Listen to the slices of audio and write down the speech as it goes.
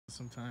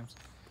sometimes.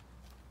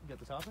 You got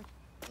the topic?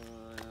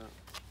 Yeah.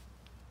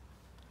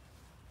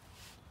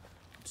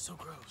 It's so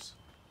gross.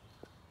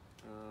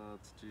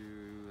 Let's do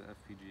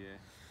FPGA.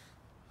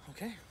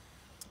 Okay.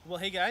 Well,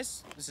 hey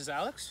guys, this is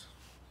Alex.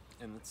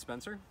 And it's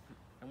Spencer.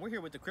 And we're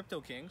here with the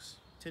Crypto Kings.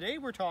 Today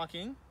we're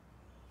talking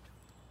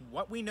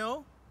what we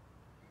know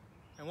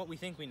and what we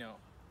think we know.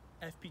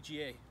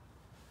 FPGA.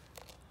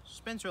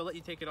 Spencer, I'll let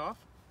you take it off.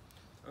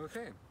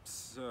 Okay,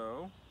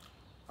 so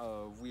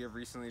we have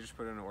recently just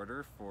put an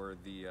order for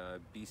the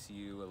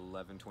BCU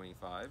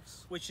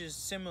 1125s. Which is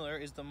similar,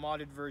 is the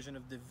modded version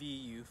of the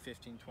VU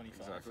 1525.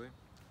 Exactly.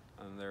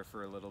 And they're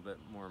for a little bit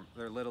more,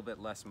 they're a little bit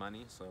less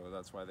money, so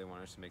that's why they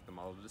wanted to make the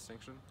model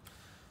distinction.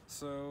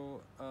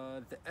 So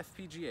the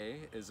FPGA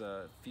is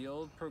a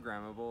field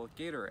programmable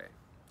gate array.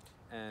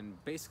 And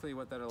basically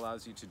what that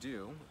allows you to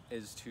do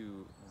is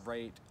to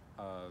write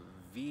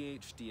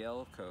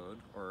VHDL code,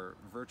 or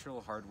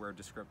virtual hardware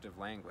descriptive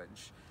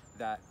language,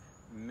 that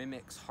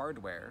mimics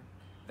hardware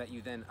that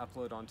you then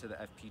upload onto the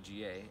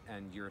FPGA,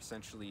 and you're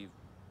essentially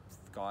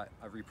got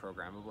a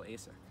reprogrammable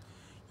ASIC.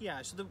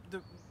 Yeah, so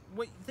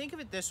think of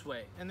it this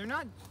way, and they're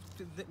not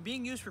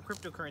being used for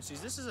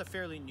cryptocurrencies. This is a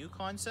fairly new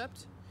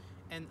concept,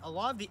 and a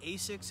lot of the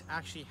ASICs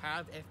actually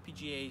have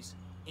FPGAs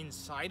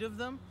inside of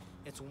them.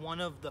 It's one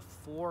of the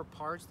 4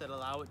 parts that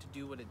allow it to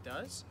do what it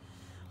does.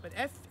 But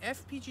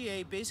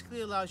FPGA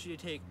basically allows you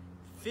to take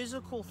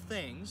physical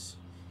things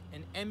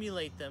and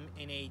emulate them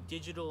in a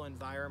digital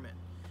environment.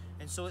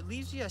 And so it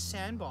leaves you a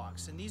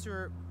sandbox. And these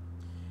are,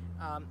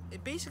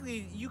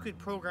 basically you could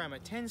program a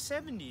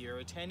 1070 or a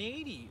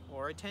 1080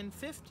 or a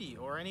 1050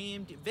 or an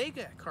AMD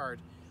Vega card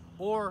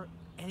or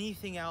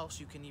anything else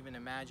you can even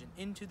imagine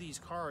into these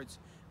cards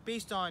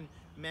based on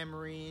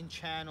memory and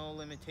channel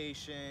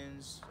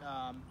limitations,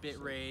 bit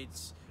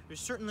rates.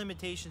 There's certain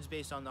limitations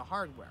based on the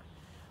hardware.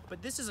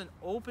 But this is an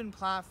open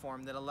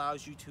platform that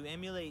allows you to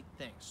emulate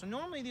things. So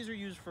normally these are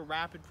used for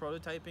rapid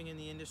prototyping in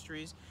the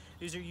industries.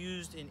 These are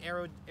used in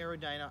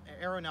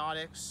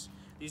aeronautics.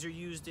 These are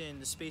used in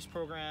the space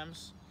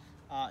programs.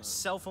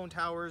 Cell phone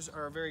towers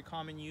are a very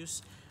common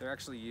use. They're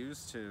actually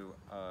used to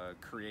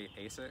create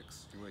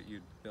ASICs.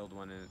 You'd build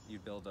one, and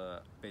you'd build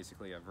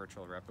basically a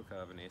virtual replica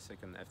of an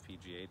ASIC in the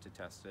FPGA to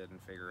test it and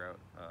figure out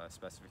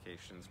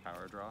specifications,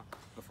 power draw,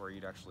 before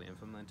you'd actually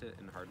implement it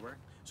in hardware.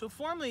 So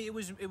formerly it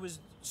was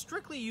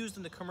strictly used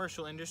in the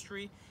commercial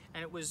industry,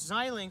 and it was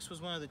Xilinx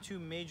was one of the 2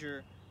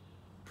 major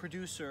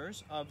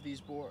producers of these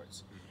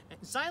boards.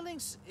 And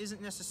Xilinx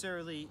isn't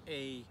necessarily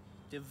a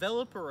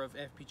developer of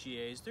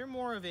FPGAs. They're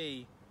more of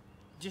a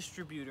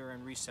distributor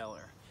and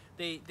reseller.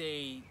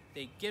 They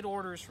get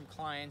orders from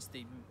clients,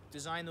 they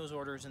design those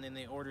orders, and then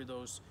they order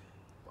those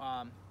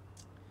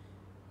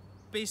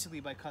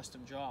basically by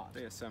custom jobs.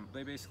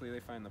 They basically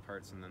find the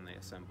parts and then they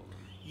assemble them.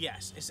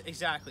 Yes,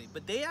 exactly.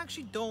 But they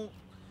actually don't.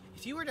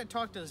 If you were to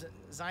talk to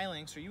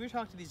Xilinx, or you were to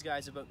talk to these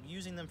guys about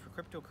using them for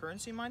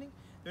cryptocurrency mining,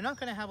 they're not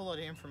going to have a lot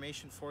of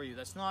information for you.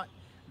 That's not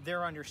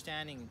their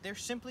understanding. They're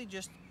simply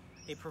just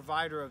a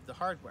provider of the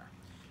hardware.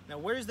 Now,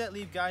 where does that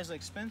leave guys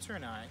like Spencer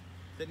and I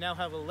that now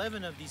have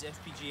 11 of these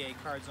FPGA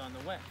cards on the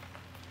way,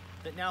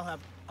 that now have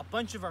a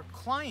bunch of our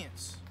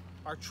clients,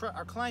 our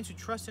clients who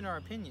trust in our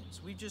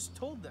opinions? We just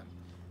told them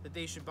that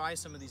they should buy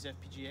some of these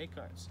FPGA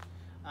cards.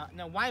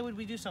 Now, why would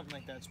we do something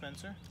like that,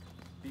 Spencer?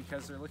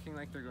 Because they're looking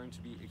like they're going to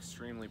be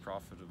extremely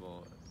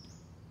profitable,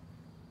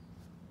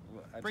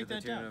 Break to the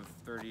that tune down. of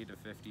 $30 to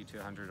 $50 to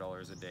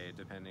 $100 a day,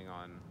 depending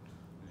on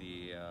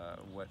the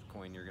what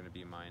coin you're going to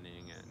be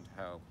mining and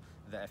how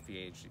the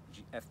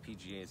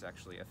FPGAs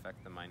actually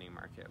affect the mining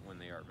market when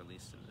they are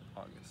released in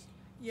August.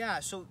 Yeah,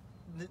 so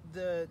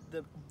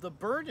the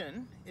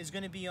burden is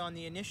going to be on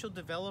the initial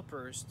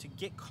developers to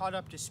get caught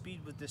up to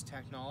speed with this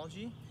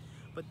technology,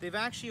 but they've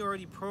actually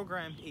already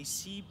programmed a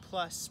C++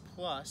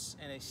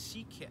 and a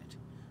C kit,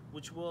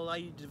 which will allow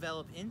you to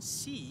develop in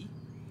C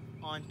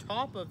on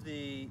top of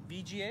the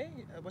VGA.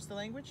 What's the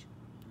language?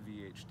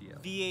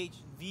 VHDL.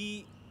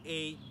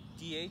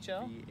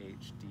 VHDL?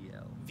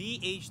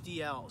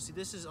 VHDL. See,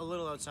 this is a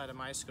little outside of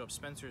my scope.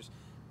 Spencer's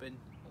been,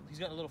 he's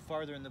got a little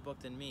farther in the book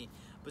than me.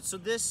 But so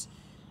the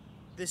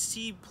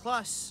C++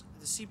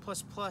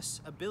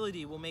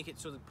 ability will make it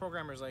so that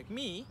programmers like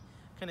me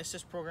can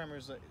assist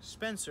programmers like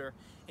Spencer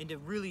into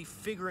really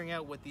figuring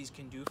out what these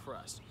can do for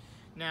us.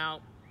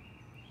 Now,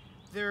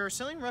 they're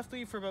selling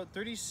roughly for about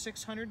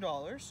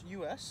 $3,600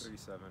 US.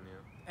 37, yeah.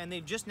 And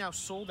they've just now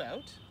sold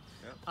out.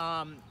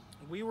 Yep.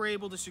 We were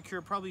able to secure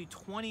probably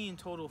 20 in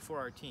total for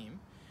our team.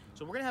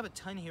 So we're gonna have a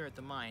ton here at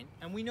the mine.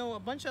 And we know a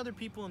bunch of other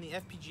people in the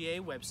FPGA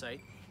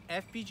website.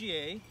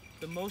 FPGA,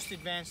 the most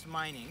advanced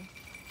mining,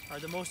 or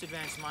the most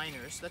advanced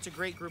miners. That's a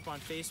great group on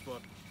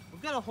Facebook.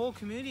 We've got a whole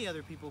community of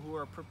other people who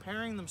are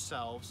preparing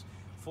themselves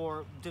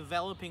for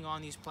developing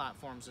on these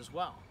platforms as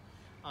well.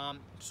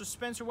 So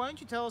Spencer, why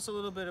don't you tell us a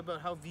little bit about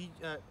how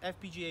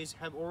FPGAs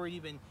have already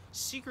been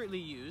secretly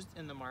used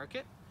in the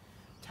market.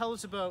 Tell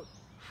us about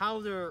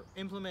how they're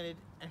implemented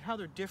and how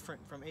they're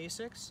different from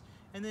ASICs,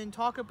 and then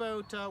talk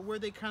about where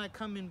they kind of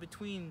come in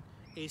between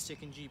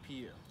ASIC and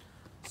GPU.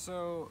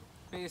 So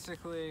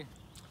basically,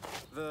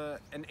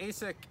 An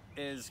ASIC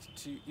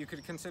you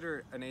could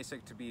consider an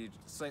ASIC to be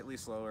slightly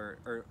slower,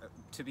 or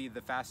to be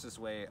the fastest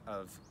way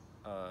of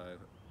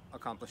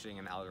accomplishing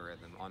an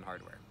algorithm on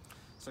hardware.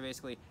 So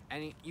basically,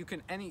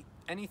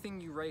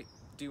 anything you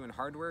do in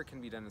hardware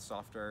can be done in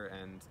software,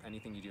 and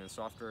anything you do in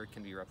software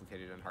can be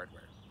replicated in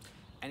hardware.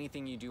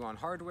 Anything you do on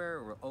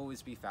hardware will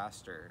always be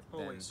faster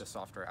than the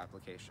software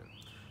application.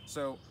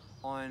 So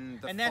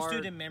that's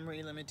due to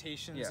memory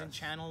limitations, yes, and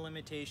channel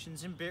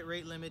limitations, and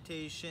bitrate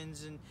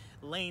limitations, and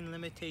lane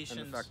limitations.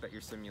 And the fact that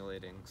you're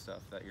simulating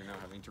stuff that you're now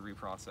having to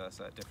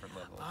reprocess at different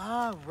levels.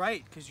 Ah,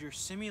 right, because you're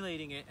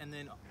simulating it, and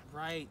then,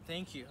 right,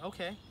 thank you,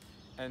 okay.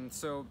 And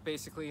so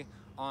basically,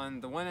 on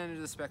the one end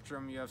of the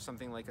spectrum, you have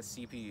something like a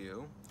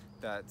CPU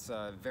that's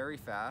very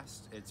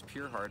fast. It's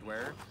pure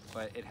hardware,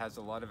 but it has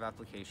a lot of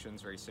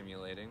applications, very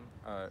simulating.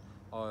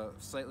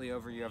 Slightly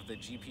over, you have the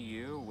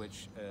GPU,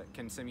 which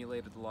can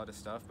simulate a lot of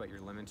stuff, but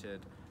you're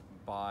limited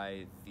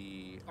by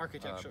the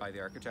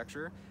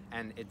architecture,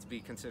 and it's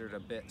be considered a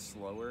bit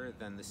slower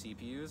than the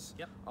CPUs.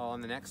 Yep.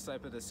 On the next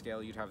type of the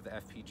scale, you'd have the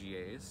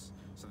FPGAs.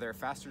 So they're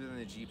faster than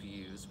the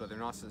GPUs, but they're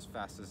not as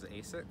fast as the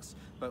ASICs.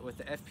 But with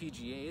the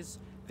FPGAs,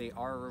 they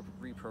are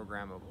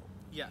reprogrammable.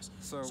 Yes.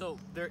 So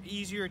they're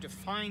easier to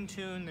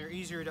fine-tune, they're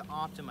easier to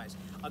optimize.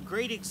 A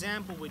great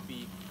example would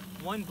be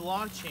one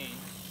blockchain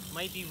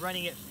might be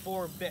running at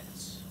 4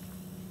 bits,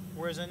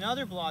 whereas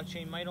another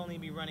blockchain might only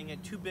be running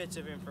at 2 bits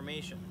of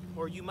information,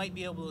 or you might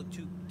be able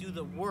to do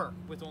the work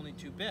with only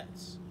 2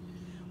 bits.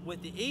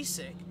 With the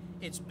ASIC,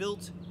 it's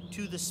built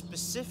to the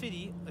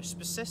specific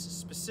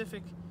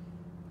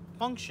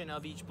function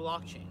of each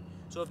blockchain.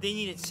 So if they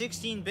needed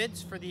 16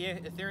 bits for the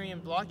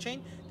Ethereum blockchain,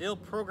 they'll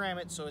program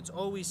it so it's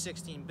always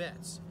 16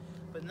 bits.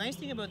 But the nice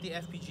thing about the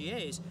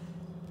FPGAs,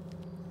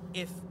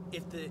 if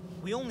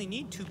we only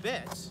need 2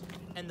 bits,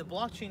 and the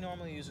blockchain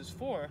normally uses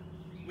 4,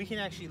 we can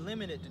actually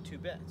limit it to 2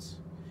 bits,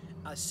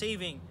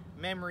 saving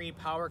memory,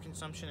 power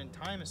consumption, and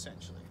time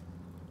essentially.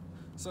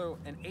 So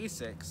an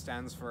ASIC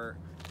stands for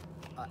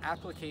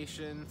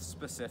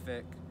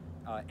application-specific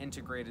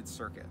integrated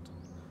circuit.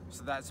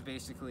 So that's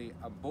basically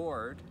a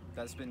board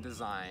that's been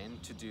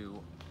designed to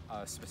do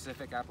a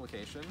specific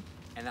application,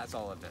 and that's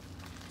all of it.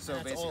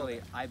 So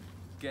basically, I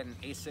get an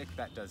ASIC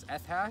that does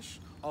F-hash,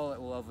 all it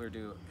will ever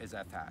do is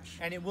F-hash.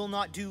 And it will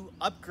not do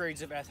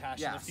upgrades of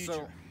F-hash in the future.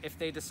 So if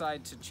they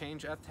decide to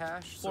change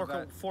F-hash,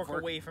 fork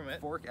away from it.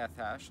 Fork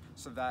F-hash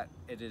so that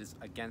it is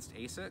against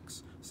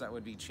ASICs, so that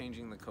would be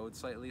changing the code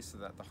slightly so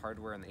that the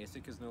hardware in the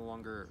ASIC is no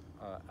longer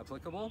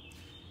applicable.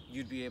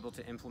 You'd be able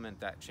to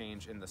implement that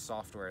change in the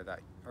software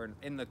or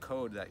in the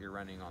code that you're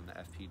running on the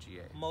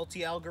FPGA.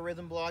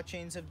 Multi-algorithm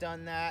blockchains have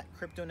done that.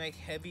 CryptoNight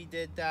Heavy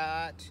did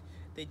that.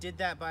 They did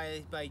that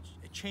by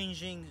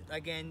changing,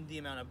 again, the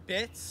amount of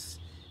bits,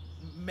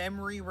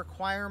 memory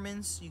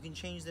requirements. You can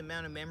change the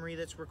amount of memory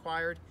that's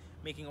required,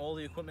 making all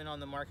the equipment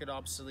on the market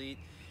obsolete.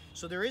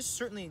 So there is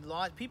certainly a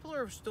lot. People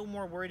are still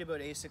more worried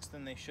about ASICs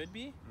than they should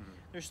be. Mm-hmm.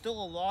 There's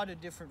still a lot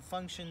of different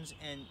functions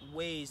and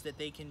ways that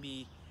they can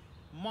be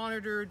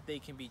monitored, they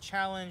can be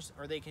challenged,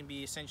 or they can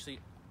be essentially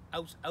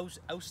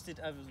ousted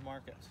out of the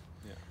market.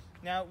 Yeah.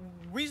 Now,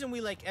 the reason we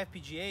like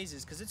FPGAs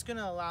is because it's going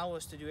to allow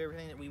us to do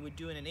everything that we would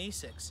do in an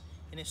ASICs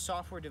in a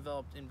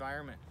software-developed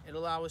environment.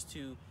 It'll allow us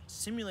to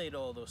simulate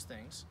all those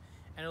things,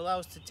 and it'll allow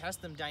us to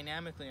test them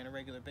dynamically on a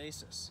regular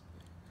basis.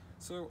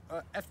 So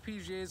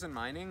FPGAs and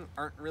mining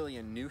aren't really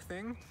a new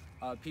thing.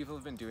 People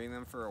have been doing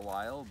them for a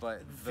while,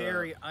 but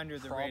very under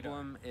the radar. The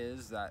problem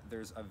is that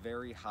there's a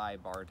very high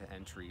bar to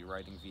entry.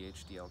 Writing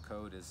VHDL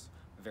code is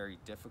very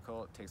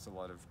difficult. It takes a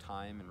lot of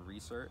time and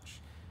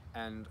research,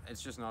 and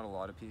it's just not a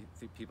lot of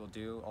people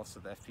do. Also,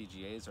 the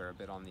FPGAs are a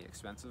bit on the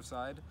expensive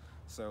side,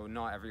 so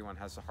not everyone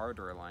has the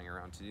hardware lying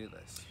around to do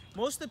this.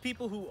 Most of the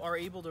people who are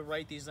able to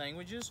write these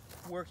languages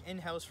work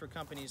in-house for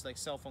companies like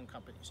cell phone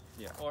companies,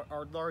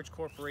 or large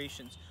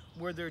corporations,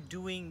 where they're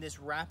doing this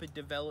rapid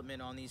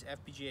development on these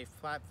FPGA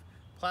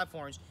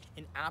platforms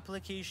in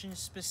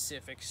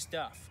application-specific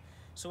stuff.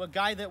 So a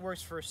guy that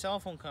works for a cell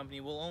phone company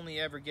will only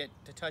ever get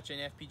to touch an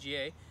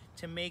FPGA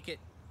to make it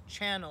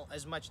channel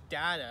as much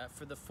data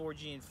for the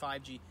 4G and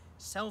 5G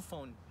cell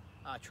phone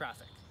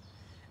traffic.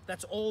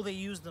 That's all they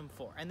use them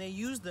for. And they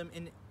use them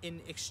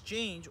in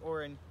exchange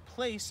or in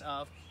place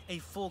of a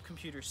full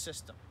computer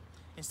system.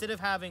 Instead of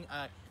having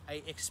a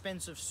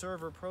expensive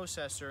server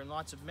processor and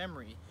lots of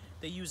memory,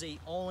 they use a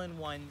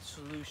all-in-one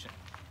solution.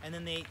 And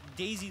then they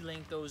daisy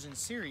link those in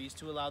series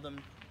to allow them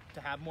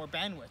to have more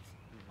bandwidth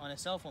on a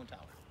cell phone tower.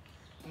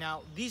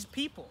 Now, these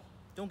people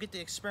don't get to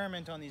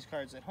experiment on these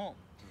cards at home.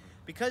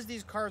 Because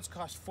these cards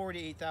cost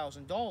 $4,000 to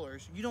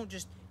 $8,000, you don't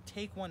just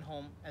take one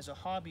home as a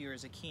hobby or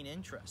as a keen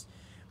interest.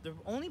 The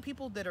only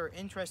people that are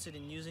interested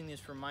in using these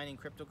for mining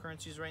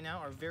cryptocurrencies right now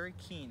are very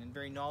keen and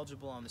very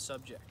knowledgeable on the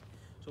subject.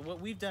 So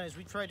what we've done is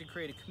we tried to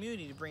create a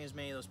community to bring as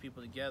many of those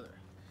people together.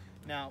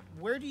 Now,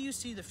 where do you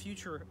see the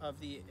future of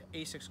the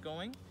ASICs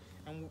going?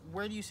 And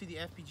where do you see the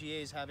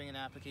FPGAs having an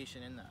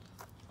application in that?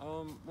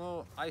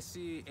 Well, I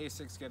see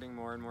ASICs getting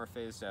more and more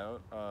phased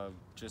out.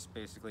 Just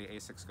basically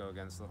ASICs go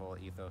against the whole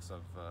ethos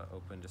of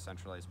open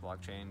decentralized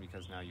blockchain,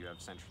 because now you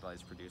have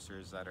centralized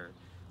producers that are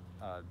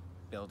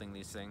building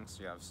these things.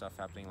 You have stuff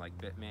happening like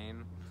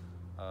Bitmain.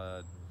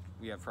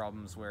 We have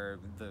problems where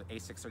the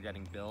ASICs are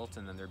getting built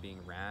and then they're being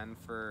ran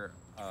for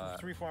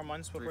 3-4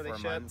 months before they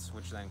ship. months,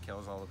 which then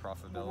kills all the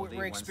profitability.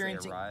 We're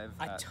experiencing once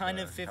they arrive a ton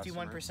of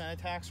customer. 51%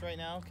 attacks right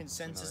now,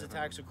 consensus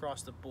attacks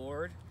across the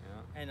board,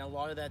 and a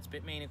lot of that's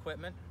Bitmain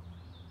equipment.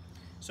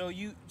 So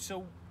you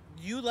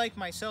like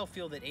myself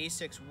feel that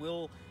ASICs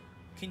will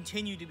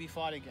continue to be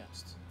fought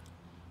against.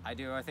 I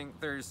do. I think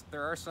there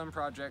are some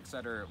projects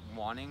that are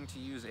wanting to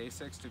use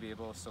ASICs to be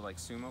able, so like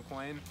Sumo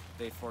Coin,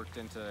 they forked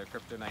into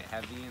Kryptonite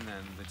Heavy, and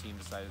then the team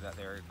decided that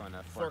they were going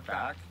to fork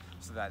back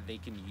so that they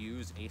can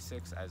use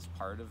ASICs as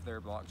part of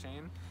their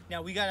blockchain.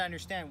 Now we got to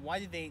understand,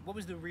 what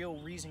was the real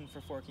reason for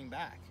forking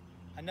back?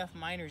 Enough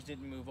miners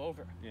didn't move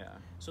over. Yeah.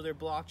 So their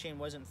blockchain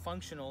wasn't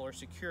functional or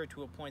secure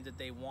to a point that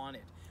they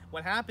wanted.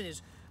 What happened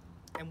is,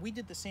 and we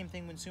did the same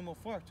thing when Sumo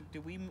forked.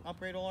 Did we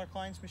upgrade all our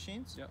clients'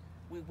 machines? Yep.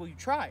 We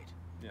tried.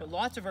 Yeah. But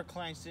lots of our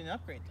clients didn't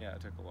upgrade. Yeah,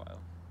 it took a while.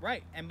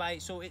 Right, and by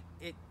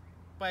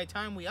the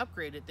time we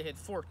upgraded, they had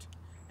forked,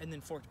 and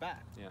then forked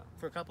back. Yeah.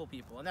 For a couple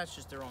people, and that's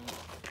just their own.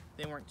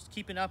 They weren't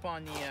keeping up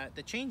on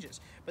the changes.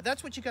 But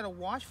that's what you got to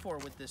watch for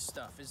with this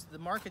stuff. Is the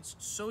market's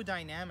so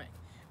dynamic,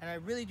 and I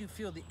really do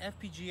feel the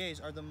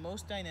FPGAs are the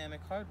most dynamic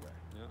hardware.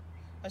 Yeah.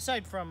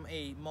 Aside from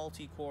a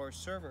multi-core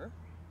server.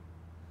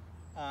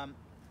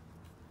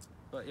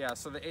 But yeah,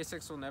 so the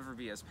ASICs will never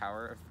be as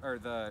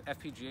the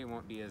FPGA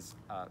won't be as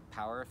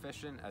power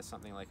efficient as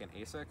something like an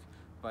ASIC,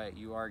 but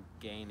you are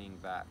gaining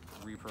that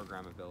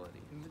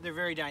reprogrammability. They're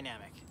very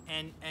dynamic,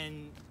 and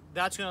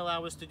that's going to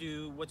allow us to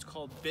do what's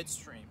called bit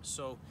streams.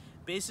 So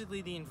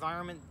basically the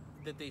environment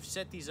that they've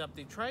set these up,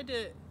 they've tried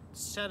to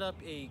set up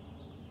a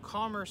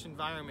commerce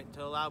environment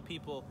to allow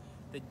people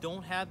that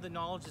don't have the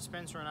knowledge that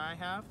Spencer and I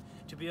have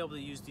to be able to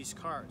use these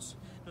cards.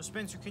 Now,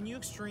 Spencer, can you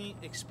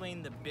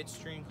explain the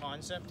bitstream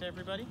concept to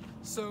everybody?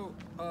 So,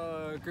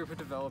 a group of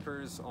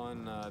developers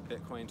on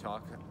Bitcoin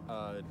Talk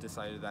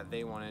decided that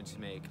they wanted to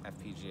make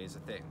FPGAs a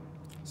thing.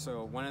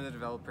 So, one of the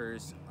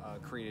developers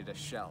created a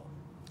shell.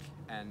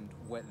 And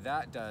what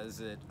that does,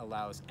 it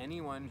allows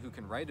anyone who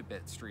can write a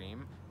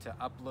bitstream to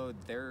upload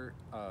their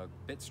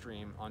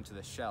bitstream onto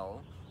the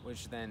shell,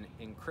 which then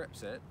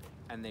encrypts it,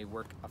 and they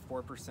work a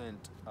 4%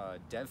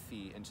 dev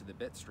fee into the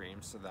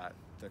bitstream so that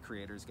the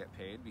creators get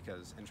paid,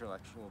 because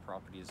intellectual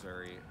property is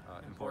very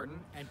important.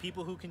 And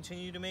people who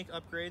continue to make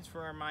upgrades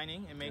for our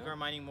mining and make our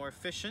mining more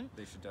efficient,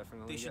 they should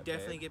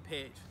definitely get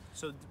paid.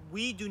 So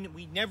we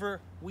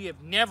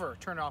have never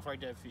turned off our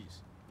dev fees.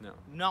 No.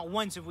 Not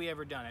once have we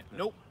ever done it.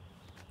 Nope.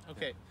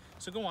 Okay.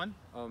 So go on.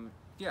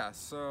 Yeah.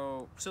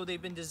 So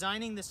they've been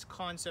designing this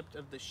concept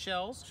of the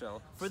shells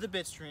for the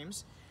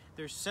bitstreams.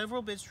 There's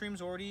several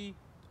bitstreams already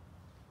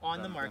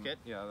on the market.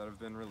 That have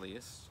been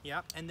released.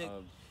 Yeah, and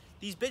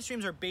these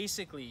bitstreams are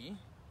basically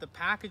the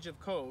package of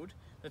code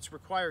that's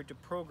required to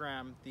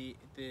program the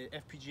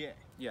FPGA.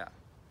 Yeah,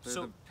 they're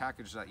the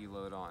package that you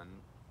load on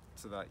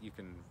so that you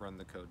can run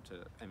the code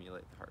to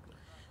emulate the hardware.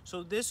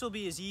 So this will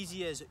be as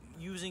easy as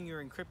using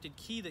your encrypted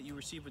key that you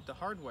receive with the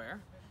hardware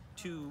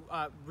to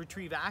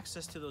retrieve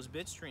access to those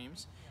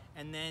bitstreams,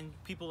 and then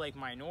people like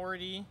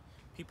Minority,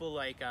 people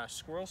like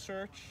Squirrel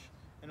Search,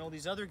 and all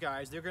these other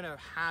guys, they're going to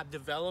have,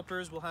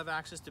 developers will have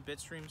access to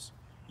bitstreams.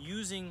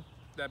 Using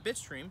that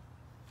bitstream,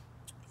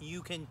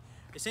 you can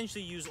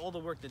essentially use all the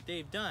work that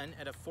they've done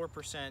at a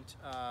 4%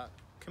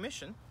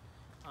 commission.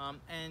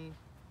 And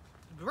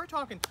we're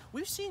talking,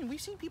 we've seen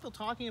people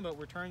talking about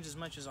returns as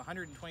much as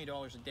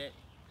 $120 a day.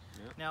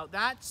 Yep. Now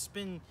that's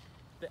been,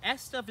 the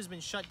S stuff has been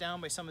shut down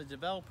by some of the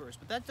developers,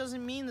 but that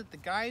doesn't mean that the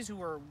guys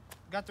who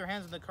got their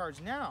hands on the cards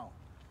now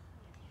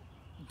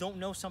don't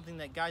know something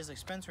that guys like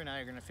Spencer and I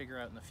are going to figure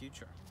out in the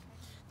future.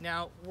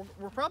 Now,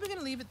 we're probably going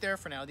to leave it there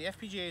for now. The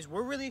FPGAs,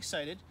 we're really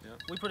excited. Yep.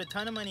 We put a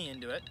ton of money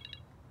into it.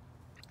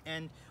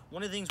 And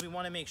one of the things we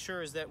want to make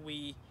sure is that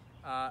we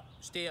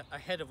stay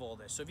ahead of all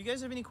this. So if you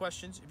guys have any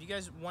questions, if you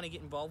guys want to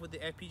get involved with the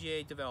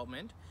FPGA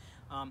development,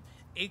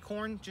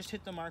 Acorn just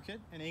hit the market,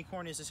 and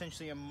Acorn is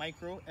essentially a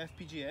micro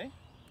FPGA.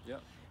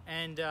 Yep.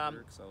 And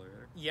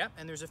accelerator. Yep,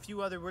 and there's a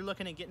few other, we're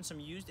looking at getting some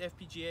used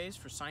FPGAs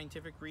for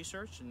scientific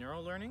research and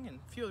neural learning and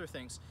a few other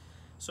things.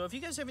 So if you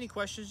guys have any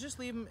questions, just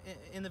leave them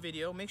in the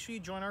video. Make sure you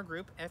join our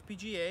group,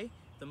 FPGA,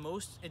 the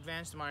most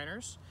advanced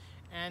miners.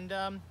 And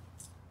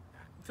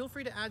feel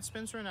free to add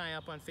Spencer and I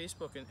up on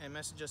Facebook and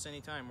message us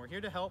anytime. We're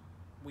here to help.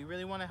 We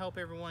really want to help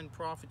everyone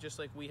profit just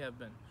like we have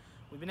been.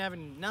 We've been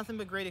having nothing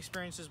but great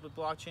experiences with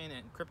blockchain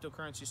and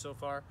cryptocurrency so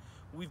far.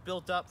 We've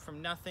built up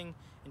from nothing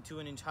into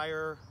an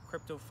entire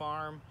crypto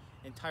farm,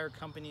 entire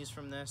companies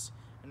from this,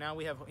 and now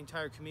we have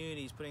entire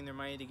communities putting their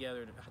money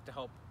together to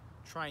help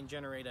try and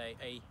generate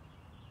a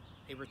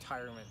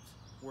retirement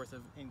worth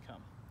of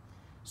income.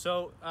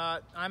 So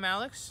I'm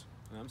Alex.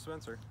 And I'm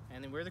Spencer.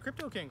 And then we're the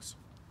Crypto Kings.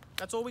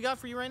 That's all we got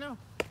for you right now.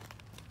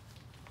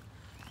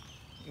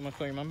 You want to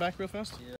call your mom back real fast? Yeah.